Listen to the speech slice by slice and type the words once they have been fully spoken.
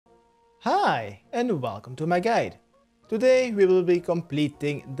Hi and welcome to my guide. Today we will be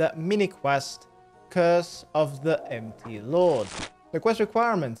completing the mini quest Curse of the Empty Lord. The quest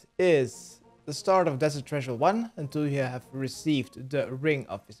requirement is the start of Desert Treasure 1 until you have received the Ring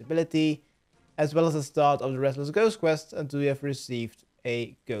of Visibility, as well as the start of the Restless Ghost quest until you have received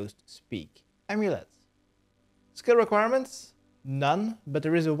a Ghostspeak amulet. Skill requirements? None, but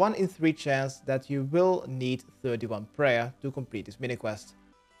there is a 1 in 3 chance that you will need 31 prayer to complete this mini quest.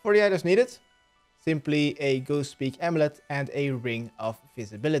 For the items needed, simply a ghostspeak amulet and a ring of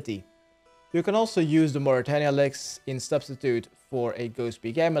visibility. You can also use the Mauritania licks in substitute for a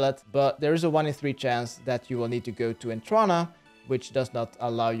ghostspeak amulet, but there is a 1 in 3 chance that you will need to go to Entrana, which does not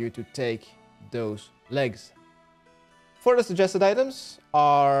allow you to take those legs. For the suggested items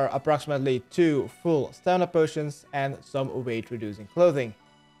are approximately 2 full stamina potions and some weight reducing clothing.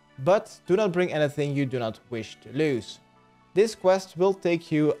 But do not bring anything you do not wish to lose. This quest will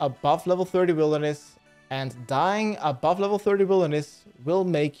take you above level 30 wilderness, and dying above level 30 wilderness will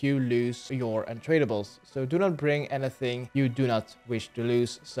make you lose your untradables. So do not bring anything you do not wish to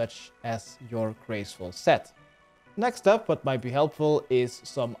lose, such as your graceful set. Next up, what might be helpful is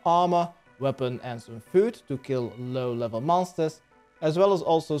some armor, weapon and some food to kill low level monsters, as well as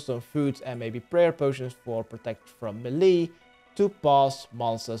also some food and maybe prayer potions for protect from melee to pass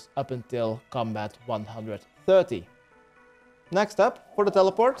monsters up until combat 130. Next up, for the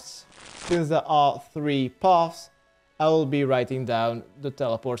teleports, since there are 3 paths, I will be writing down the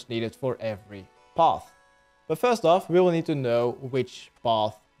teleports needed for every path. But first off, we will need to know which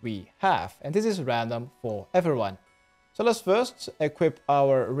path we have, and this is random for everyone. So let's first equip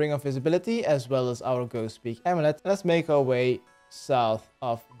our Ring of Visibility as well as our Ghostspeak Amulet. Let's make our way south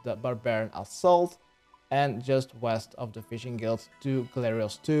of the Barbarian Assault and just west of the Fishing Guild to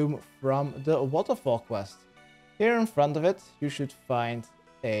Galerial's Tomb from the Waterfall quest. Here in front of it, you should find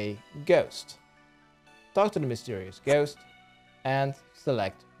a ghost. Talk to the mysterious ghost and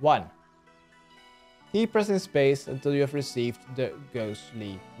select 1. Keep pressing space until you have received the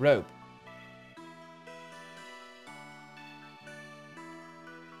ghostly robe.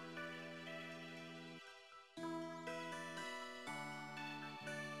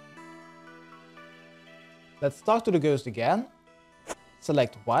 Let's talk to the ghost again.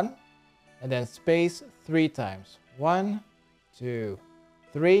 Select 1. And then space 3 times. 1, 2,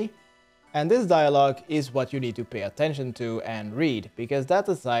 3. And this dialogue is what you need to pay attention to and read, because that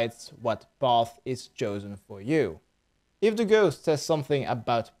decides what path is chosen for you. If the ghost says something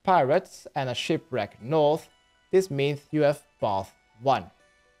about pirates and a shipwreck north, this means you have path 1.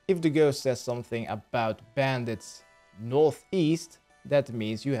 If the ghost says something about bandits northeast, that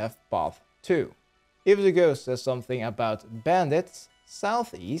means you have path 2. If the ghost says something about bandits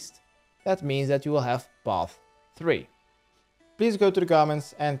southeast, that means that you will have path 3. Please go to the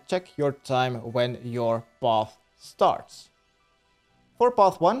comments and check your time when your path starts. For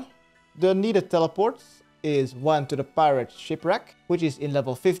path 1, the needed teleports is 1 to the pirate shipwreck, which is in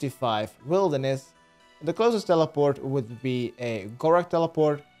level 55 wilderness. The closest teleport would be a Ghorrock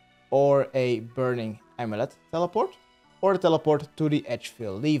teleport or a burning amulet teleport, or the teleport to the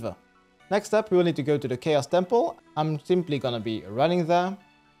Edgefield lever. Next up, we will need to go to the Chaos Temple. I'm simply gonna be running there.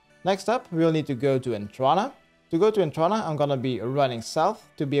 Next up, we will need to go to Entrana. To go to Entrana, I'm gonna be running south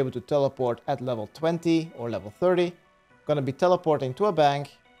to be able to teleport at level 20 or level 30. Gonna be teleporting to a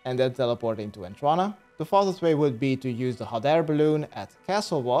bank and then teleporting to Entrana. The fastest way would be to use the hot air balloon at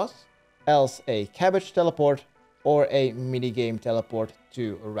Castle Wars, else a cabbage teleport or a minigame teleport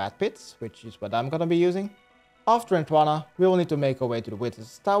to Rat Pits, which is what I'm gonna be using. After Entrana, we will need to make our way to the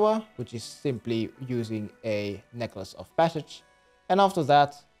Witness Tower, which is simply using a Necklace of Passage. And after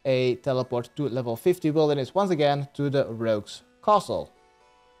that, a teleport to level 50 wilderness once again to the Rogue's Castle.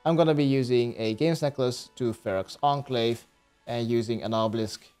 I'm gonna be using a Games Necklace to ferox enclave and using an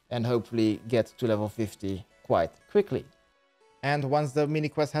obelisk and hopefully get to level 50 quite quickly. And once the mini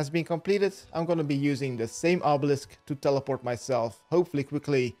quest has been completed, I'm gonna be using the same obelisk to teleport myself hopefully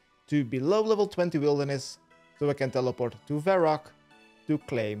quickly to below level 20 wilderness so I can teleport to Ghorrock to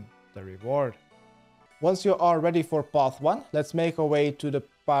claim the reward. Once you are ready for path 1, let's make our way to the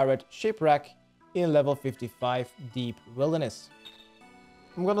pirate shipwreck in level 55 deep wilderness.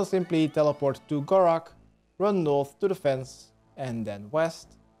 I'm gonna simply teleport to Ghorrock, run north to the fence and then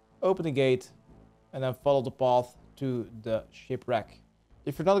west, open the gate and then follow the path to the shipwreck.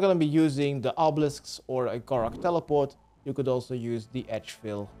 If you're not gonna be using the obelisks or a Ghorrock teleport, you could also use the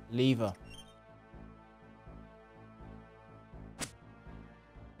Edgefield lever.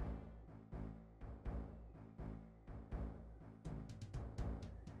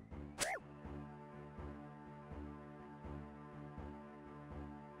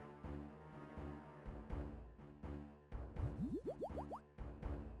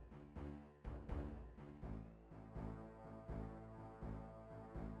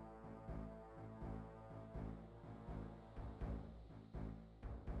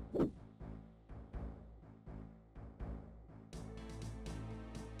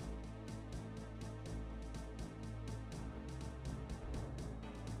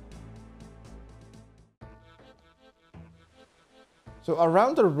 So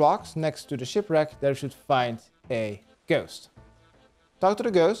around the rocks next to the shipwreck, there should find a ghost. Talk to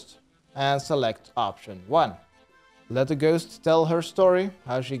the ghost and select option 1. Let the ghost tell her story,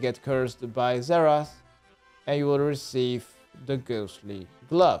 how she get cursed by Zerath, and you will receive the ghostly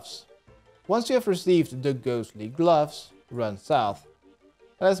gloves. Once you have received the ghostly gloves, run south.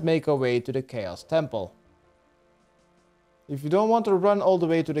 Let's make our way to the Chaos Temple. If you don't want to run all the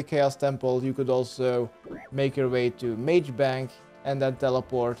way to the Chaos Temple, you could also make your way to Mage Bank and then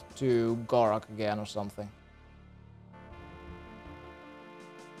teleport to Ghorrock again or something.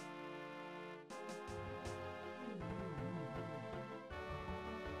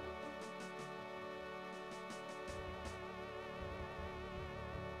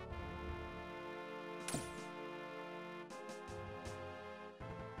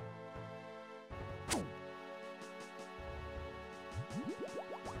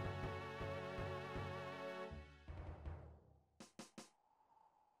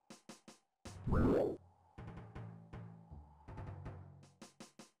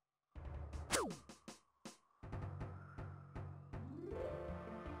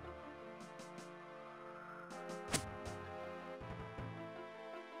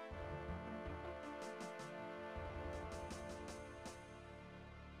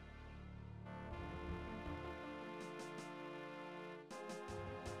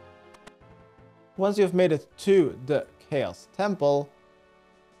 Once you've made it to the Chaos Temple,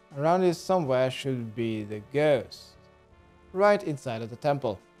 around here somewhere should be the ghost. Right inside of the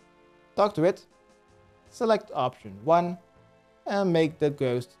temple. Talk to it, select option 1 and make the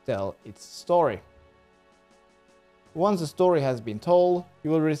ghost tell its story. Once the story has been told,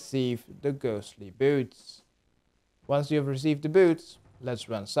 you will receive the ghostly boots. Once you have received the boots, let's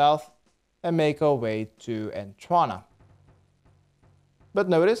run south and make our way to Entrana. But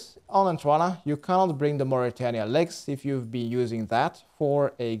notice, on Entrana, you cannot bring the Mauritania legs if you've been using that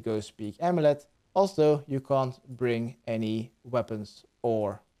for a ghostspeak amulet. Also, you can't bring any weapons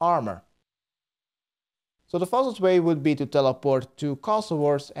or armor. So the fastest way would be to teleport to Castle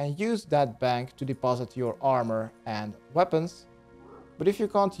Wars and use that bank to deposit your armor and weapons. But if you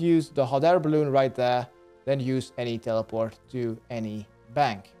can't use the hot air balloon right there, then use any teleport to any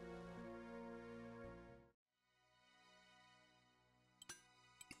bank.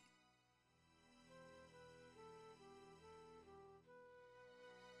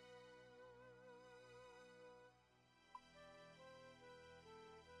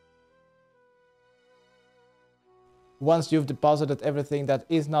 Once you've deposited everything that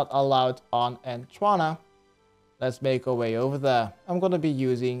is not allowed on Entrana, let's make our way over there. I'm gonna be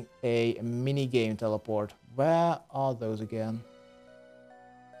using a minigame teleport. Where are those again?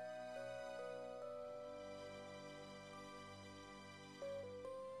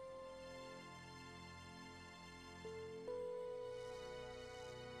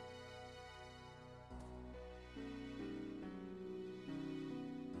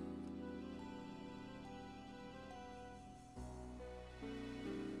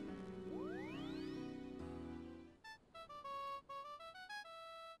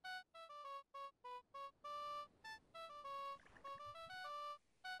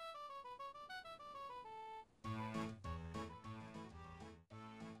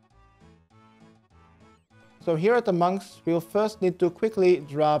 So here at the monks, we'll first need to quickly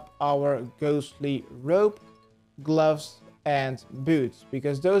drop our ghostly robe, gloves and boots,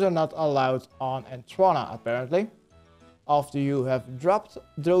 because those are not allowed on Entrana apparently. After you have dropped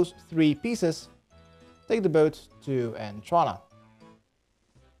those 3 pieces, take the boat to Entrana.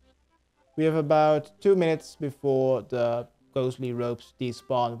 We have about 2 minutes before the ghostly robes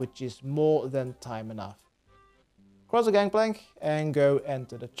despawn, which is more than time enough. Cross the gangplank and go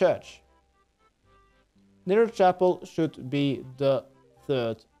enter the church. Near the chapel should be the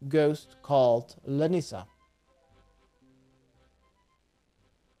 3rd ghost called Lanissa.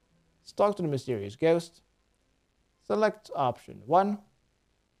 Talk to the mysterious ghost. Select option 1.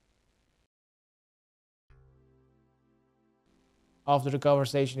 After the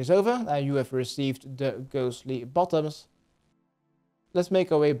conversation is over and you have received the ghostly bottoms, let's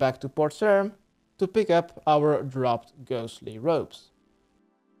make our way back to Port Sarim to pick up our dropped ghostly robes.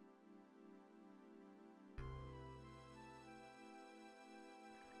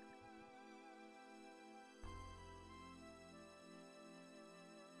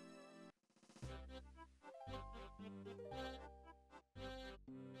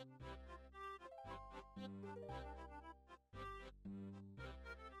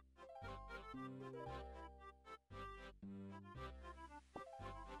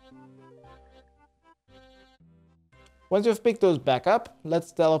 Once you've picked those back up,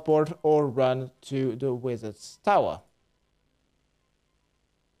 let's teleport or run to the wizard's tower.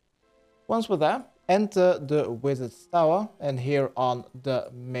 Once we're there, enter the wizard's tower, and here on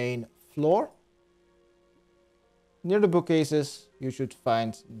the main floor, near the bookcases, you should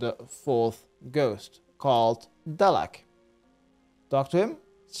find the 4th ghost, called Dalek. Talk to him,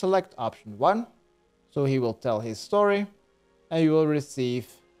 select option 1, so he will tell his story, and you will receive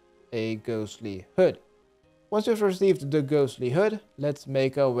a ghostly hood. Once you've received the ghostly hood, let's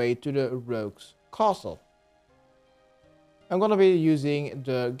make our way to the rogue's castle. I'm gonna be using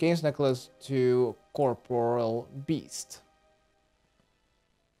the games necklace to corporeal beast.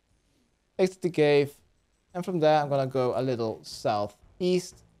 Exit the cave, and from there I'm gonna go a little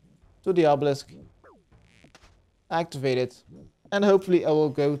southeast to the obelisk, activate it, and hopefully I will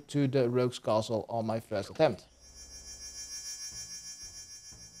go to the rogue's castle on my first attempt.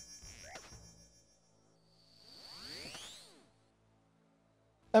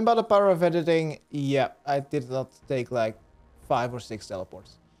 And by the power of editing, yeah, I did not take like 5 or 6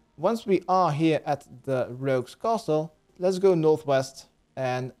 teleports. Once we are here at the rogue's castle, let's go northwest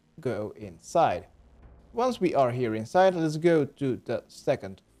and go inside. Once we are here inside, let's go to the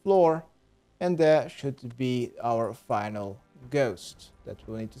 2nd floor, and there should be our final ghost that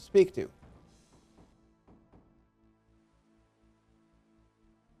we'll need to speak to.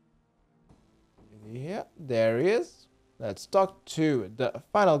 Yeah, there he is. Let's talk to the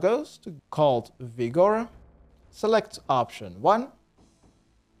final ghost, called Vigor. Select option 1,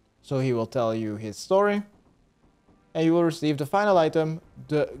 so he will tell you his story, and you will receive the final item,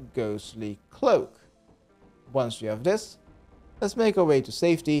 the ghostly cloak. Once you have this, let's make our way to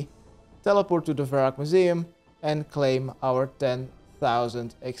safety, teleport to the Ghorrock Museum, and claim our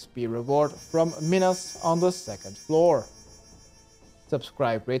 10,000 XP reward from Minas on the 2nd floor.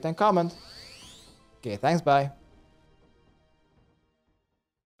 Subscribe, rate and comment. Okay, thanks, bye.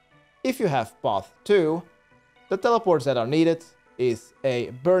 If you have path 2, the teleports that are needed is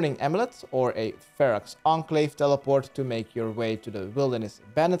a burning amulet or a ferox enclave teleport to make your way to the wilderness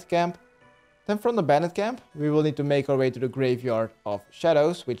bandit camp. Then from the bandit camp, we will need to make our way to the graveyard of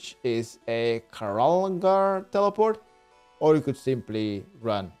shadows, which is a Karalgar teleport, or you could simply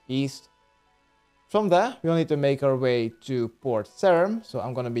run east. From there, we'll need to make our way to Port Sarim, so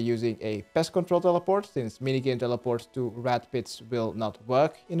I'm gonna be using a pest control teleport, since minigame teleports to rat pits will not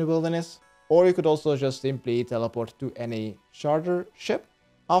work in the wilderness. Or you could also just simply teleport to any charter ship.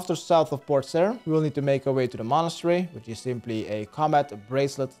 After south of Port Sarim, we will need to make our way to the monastery, which is simply a combat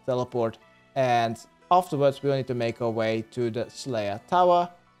bracelet teleport. And afterwards, we'll need to make our way to the Slayer Tower.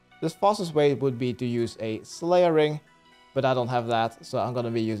 The fastest way would be to use a Slayer ring, but I don't have that, so I'm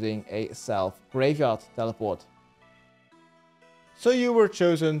gonna be using a self-graveyard teleport. So you were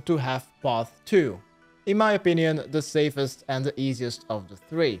chosen to have path 2. In my opinion, the safest and the easiest of the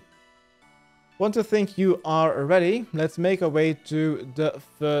 3. Want to think you are ready? Let's make our way to the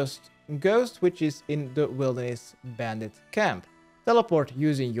first ghost, which is in the wilderness bandit camp. Teleport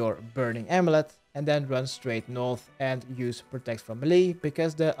using your burning amulet, and then run straight north and use protect from melee,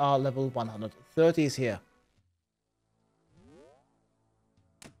 because there are level 130s here.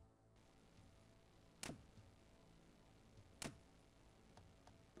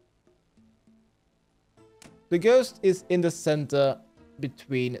 The ghost is in the center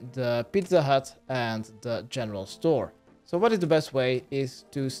between the Pizza Hut and the general store. So what is the best way is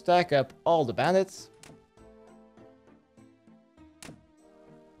to stack up all the bandits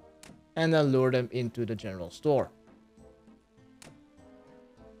and then lure them into the general store.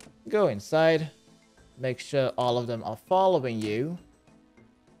 Go inside, make sure all of them are following you.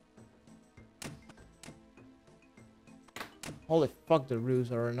 Holy fuck, the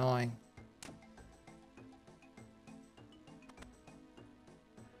roos are annoying.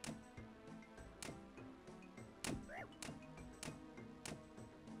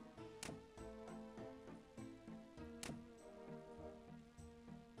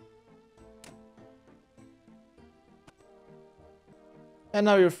 And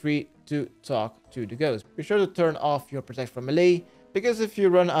now you're free to talk to the ghost. Be sure to turn off your protect from melee, because if you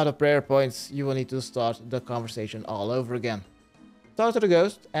run out of prayer points, you will need to start the conversation all over again. Talk to the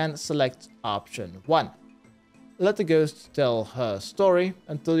ghost and select option 1. Let the ghost tell her story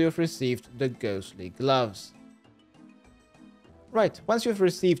until you've received the ghostly gloves. Right, once you've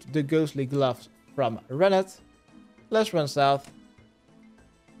received the ghostly gloves from Rennet, let's run south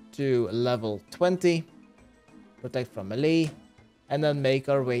to level 20, protect from melee, and then make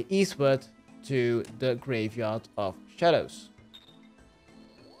our way eastward to the Graveyard of Shadows.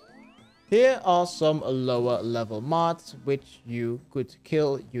 Here are some lower level mods which you could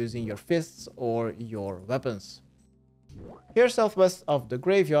kill using your fists or your weapons. Here southwest of the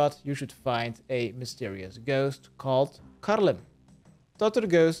graveyard you should find a mysterious ghost called Karlim. talk to the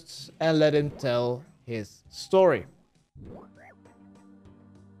ghost and let him tell his story.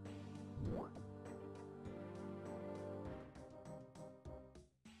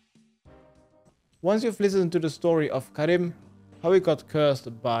 Once you've listened to the story of Karim, how he got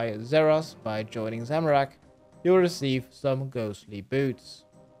cursed by Zeros by joining Zamorak, you'll receive some ghostly boots.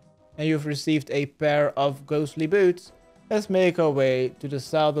 And you've received a pair of ghostly boots. Let's make our way to the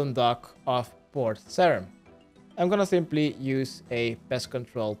southern dock of Port Sarim. I'm gonna simply use a pest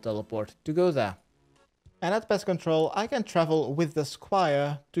control teleport to go there. And at pest control, I can travel with the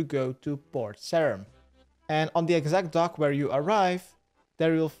squire to go to Port Sarim. And on the exact dock where you arrive,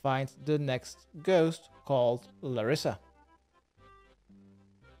 there you'll find the next ghost called Larissa.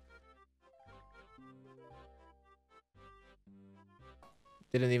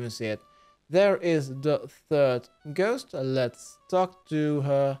 Didn't even see it. There is the third ghost. Let's talk to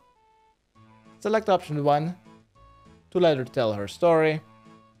her. Select option 1 to let her tell her story,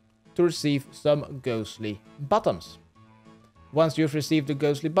 to receive some ghostly bottoms. Once you've received the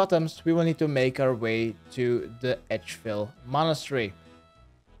ghostly bottoms, we will need to make our way to the Edgeville Monastery.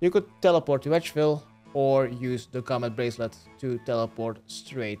 You could teleport to Edgeville or use the Comet Bracelet to teleport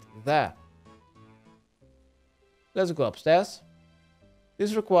straight there. Let's go upstairs.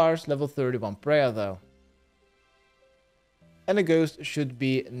 This requires level 31 prayer though. And the ghost should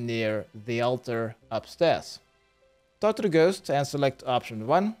be near the altar upstairs. Talk to the ghost and select option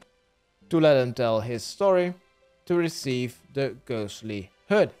 1 to let him tell his story, to receive the ghostly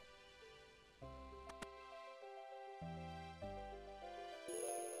hood.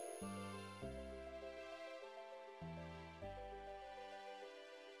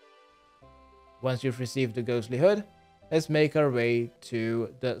 Once you've received the ghostly hood, let's make our way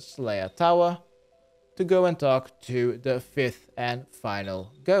to the Slayer Tower to go and talk to the fifth and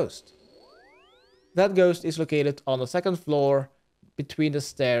final ghost. That ghost is located on the second floor between the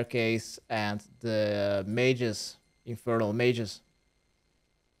staircase and the mages, infernal mages.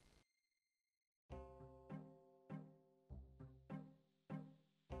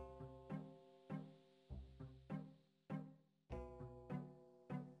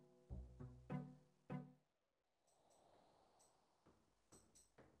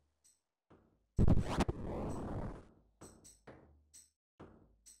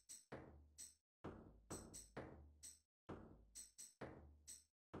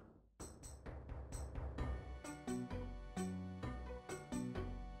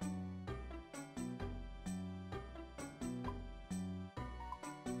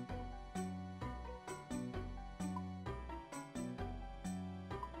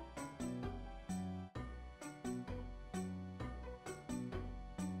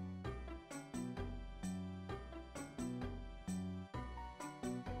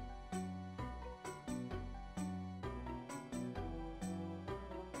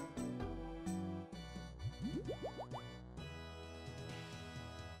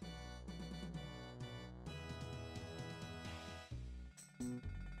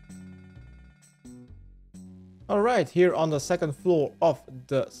 Alright, here on the second floor of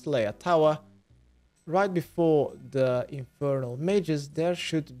the Slayer Tower, right before the infernal mages, there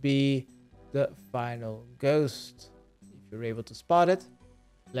should be the final ghost. If you're able to spot it,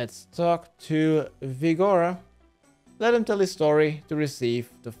 let's talk to Vigora. Let him tell his story to receive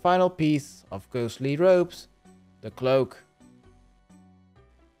the final piece of ghostly robes, the cloak.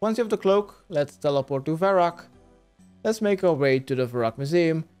 Once you have the cloak, let's teleport to Ghorrock. Let's make our way to the Ghorrock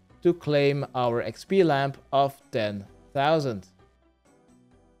Museum to claim our XP lamp of 10,000.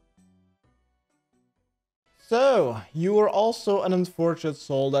 So, you are also an unfortunate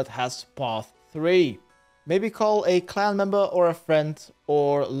soul that has path 3. Maybe call a clan member or a friend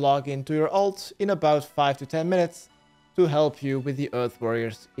or log into your alt in about 5 to 10 minutes to help you with the Earth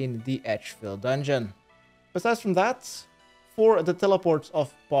Warriors in the Edgeville dungeon. Besides from that, for the teleports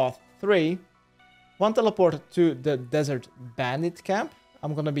of path 3, one teleport to the Desert Bandit camp.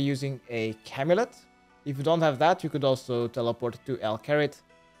 I'm gonna be using a amulet. If you don't have that, you could also teleport to El Carrot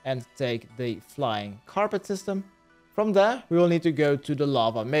and take the flying carpet system. From there, we will need to go to the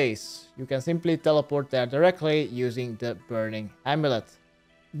lava maze. You can simply teleport there directly using the burning amulet.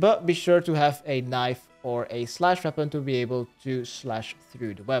 But be sure to have a knife or a slash weapon to be able to slash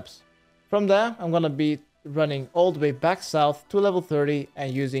through the webs. From there, I'm gonna be running all the way back south to level 30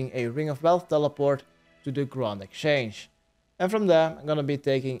 and using a Ring of Wealth teleport to the Grand Exchange. And from there, I'm gonna be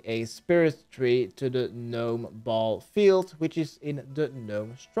taking a spirit tree to the Gnome Ball Field, which is in the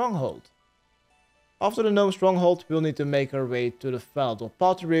Gnome Stronghold. After the Gnome Stronghold, we'll need to make our way to the Falador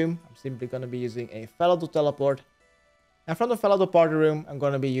Party Room. I'm simply gonna be using a Falador teleport. And from the Falador Party Room, I'm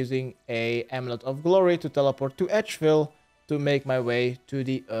gonna be using a Amulet of Glory to teleport to Edgeville to make my way to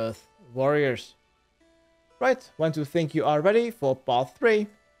the Earth Warriors. Right, want to think you are ready for part 3.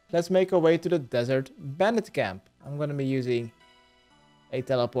 Let's make our way to the desert bandit camp. I'm going to be using a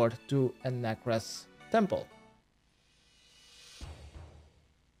teleport to Entrana's temple.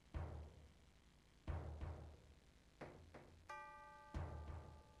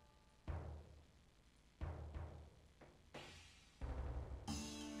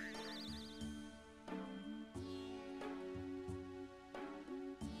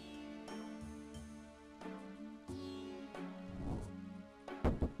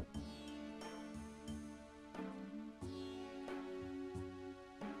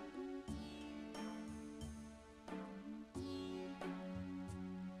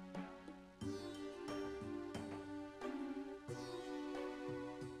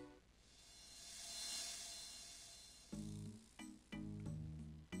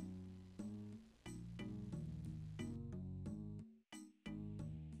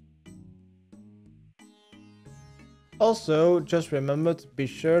 Also, just remember to be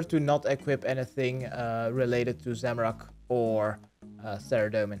sure to not equip anything related to Zamrock or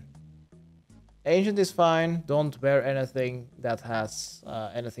Ceradomin. Ancient is fine, don't wear anything that has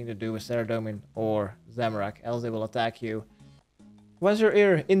anything to do with Ceradomin or Zamrock, else they will attack you. Once you're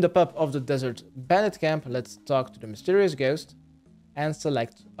here in the pub of the desert bandit camp, let's talk to the mysterious ghost and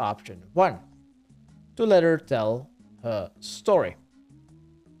select option 1 to let her tell her story.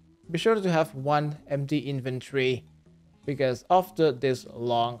 Be sure to have one empty inventory, because after this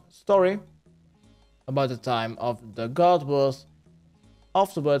long story about the time of the God Wars,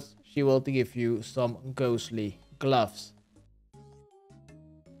 afterwards she will give you some ghostly gloves.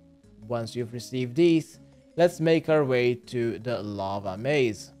 Once you've received these, let's make our way to the lava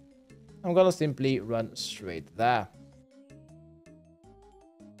maze. I'm gonna simply run straight there.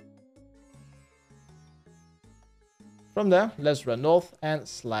 From there, let's run north and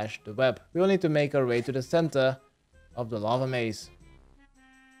slash the web. We will need to make our way to the center of the lava maze.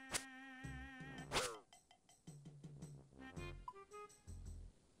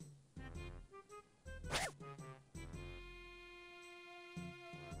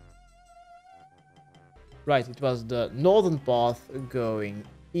 Right, it was the northern path going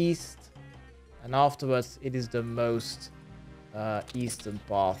east, and afterwards it is the most eastern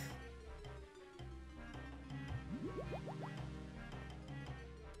path.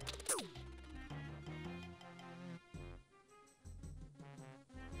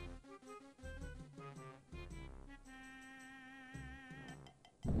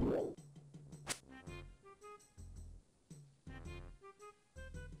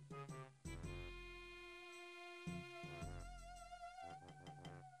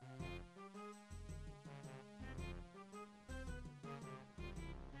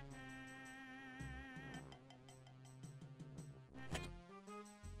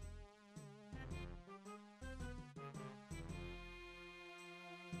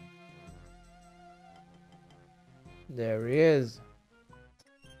 There he is.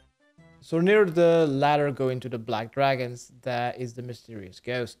 So near the ladder going to the Black Dragons, there is the mysterious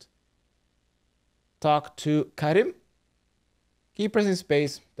ghost. Talk to Karim. Keep pressing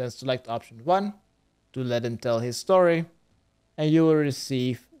space, then select option 1 to let him tell his story, and you will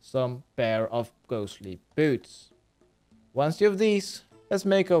receive some pair of ghostly boots. Once you have these, let's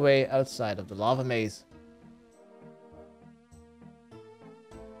make our way outside of the lava maze.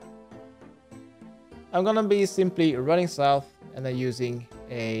 I'm gonna be simply running south and then using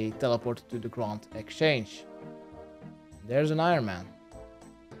a teleport to the Grand Exchange. There's an Iron Man.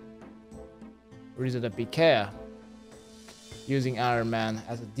 Reason to be care. Using Iron Man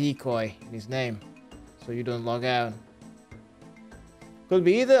as a decoy in his name, so you don't log out. Could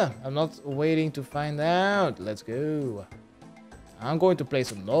be either. I'm not waiting to find out. Let's go. I'm going to play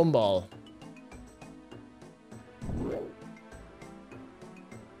some gnome ball.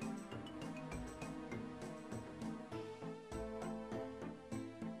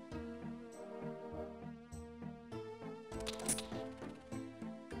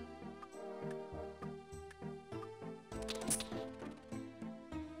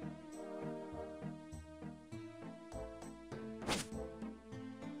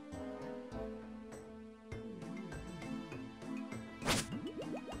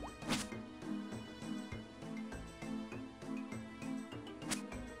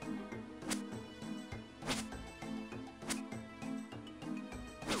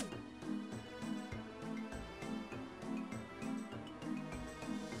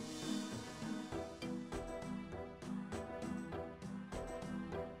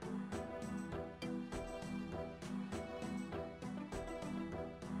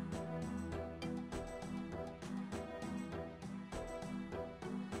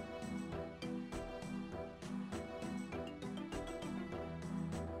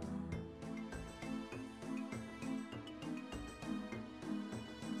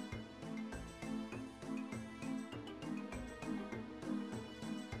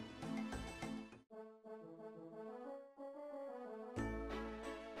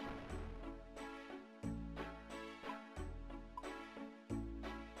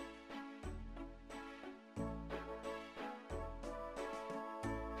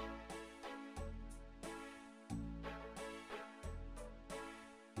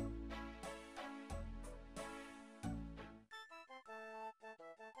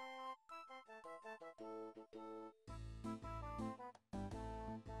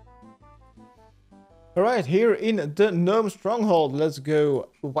 Alright, here in the gnome stronghold, let's go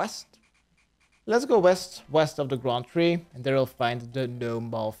west. Let's go west of the Grand Tree, and there you'll find the gnome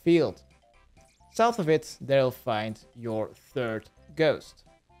ball field. South of it, there you'll find your third ghost,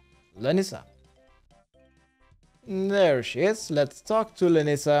 Lenissa. There she is. Let's talk to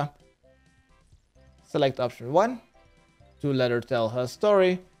Lenissa. Select option 1 to let her tell her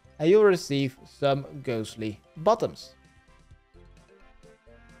story, and you'll receive some ghostly bottoms.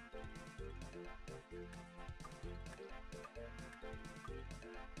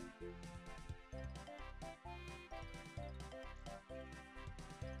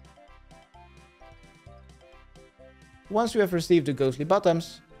 Once you have received the ghostly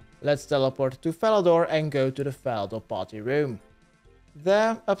bottoms, let's teleport to Falador and go to the Falador party room.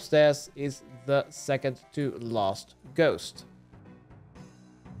 There, upstairs, is the second to last ghost.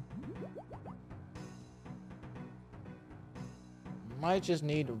 Might just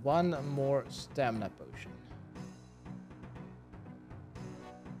need one more stamina potion.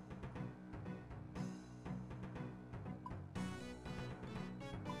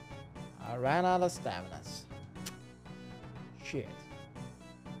 I ran out of staminas. Shit.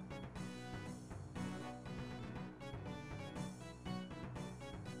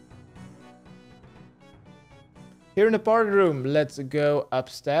 Here in the party room, let's go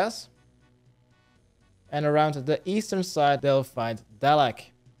upstairs. And around the eastern side, they'll find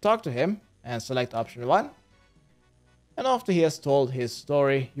Dalek. Talk to him and select option 1. And after he has told his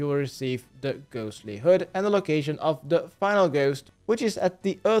story, you will receive the ghostly hood and the location of the final ghost, which is at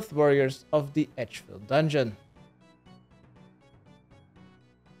the Earth Warriors of the Edgefield dungeon.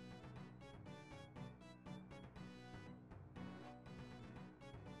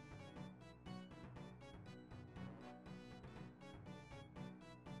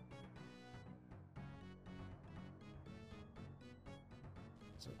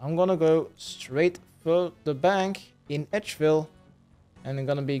 So I'm gonna go straight for the bank in Edgeville, and I'm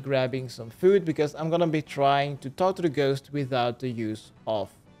gonna be grabbing some food because I'm gonna be trying to talk to the ghost without the use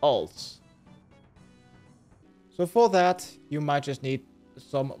of ults. So for that, you might just need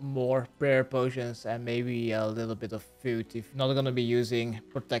some more prayer potions and maybe a little bit of food if you're not gonna be using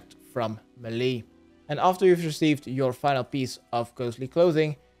protect from melee. And after you've received your final piece of ghostly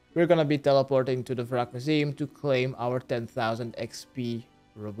clothing, we're gonna be teleporting to the Ferox Museum to claim our 10,000 XP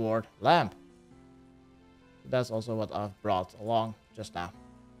reward lamp. That's also what I've brought along just now.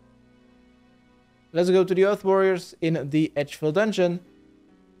 Let's go to the Earth Warriors in the Edgefield dungeon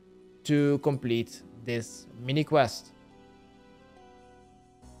to complete this mini quest.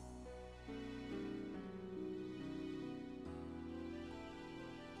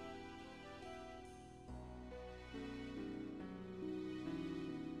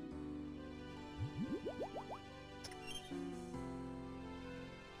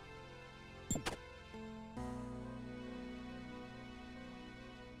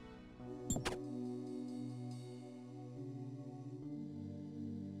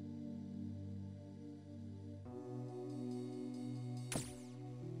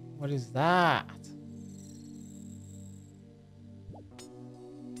 What is that?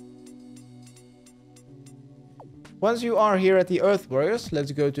 Once you are here at the Earth Warriors,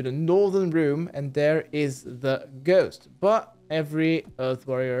 let's go to the northern room, and there is the ghost. But every Earth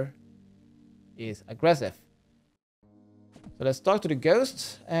Warrior is aggressive. So let's talk to the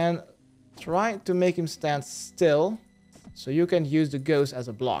ghost and try to make him stand still, so you can use the ghost as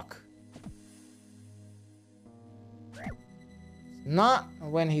a block. Not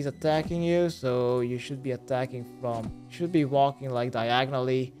when he's attacking you, so you should be attacking from, should be walking like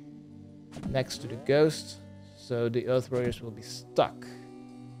diagonally next to the ghost, so the Earth Warriors will be stuck.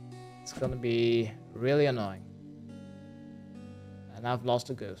 It's gonna be really annoying. And I've lost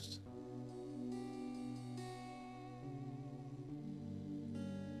a ghost.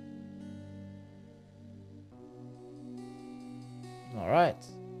 Alright,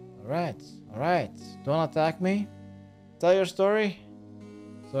 alright, alright. Don't attack me. Tell your story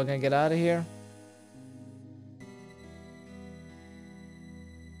so I can get out of here.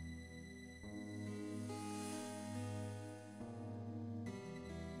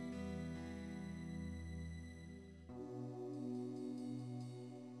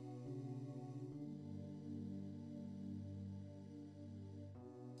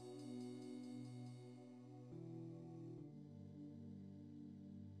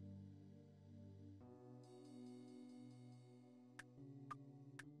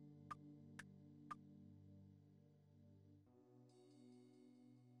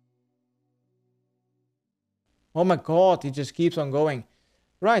 Oh my god, he just keeps on going.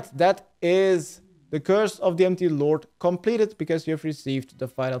 Right, that is the Curse of the Empty Lord completed because you've received the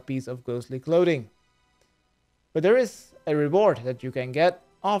final piece of ghostly clothing. But there is a reward that you can get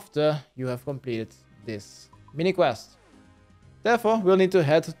after you have completed this mini quest. Therefore, we'll need to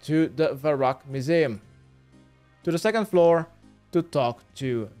head to the Ghorrock Museum, to the second floor, to talk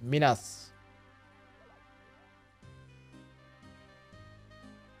to Minas.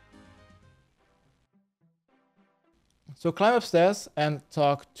 So climb upstairs and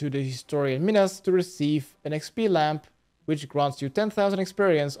talk to the historian Minas to receive an XP lamp, which grants you 10,000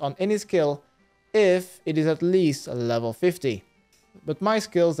 experience on any skill if it is at least level 50. But my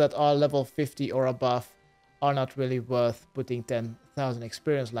skills that are level 50 or above are not really worth putting 10,000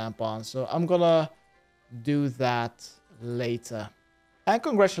 experience lamp on, so I'm gonna do that later. And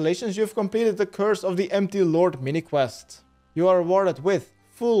congratulations, you've completed the Curse of the Empty Lord mini quest. You are rewarded with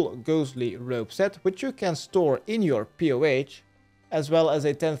full ghostly robe set, which you can store in your POH, as well as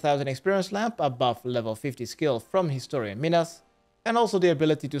a 10,000 experience lamp above level 50 skill from historian Minas, and also the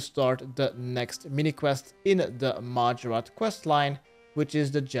ability to start the next mini quest in the Majorat questline, which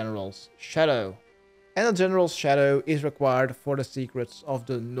is the General's Shadow. And the General's Shadow is required for the Secrets of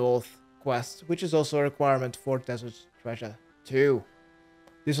the North quest, which is also a requirement for Desert Treasure 2.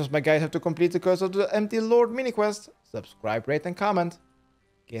 This was my guide how to complete the Curse of the Empty Lord mini quest. Subscribe, rate and comment.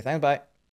 Okay, thanks, bye.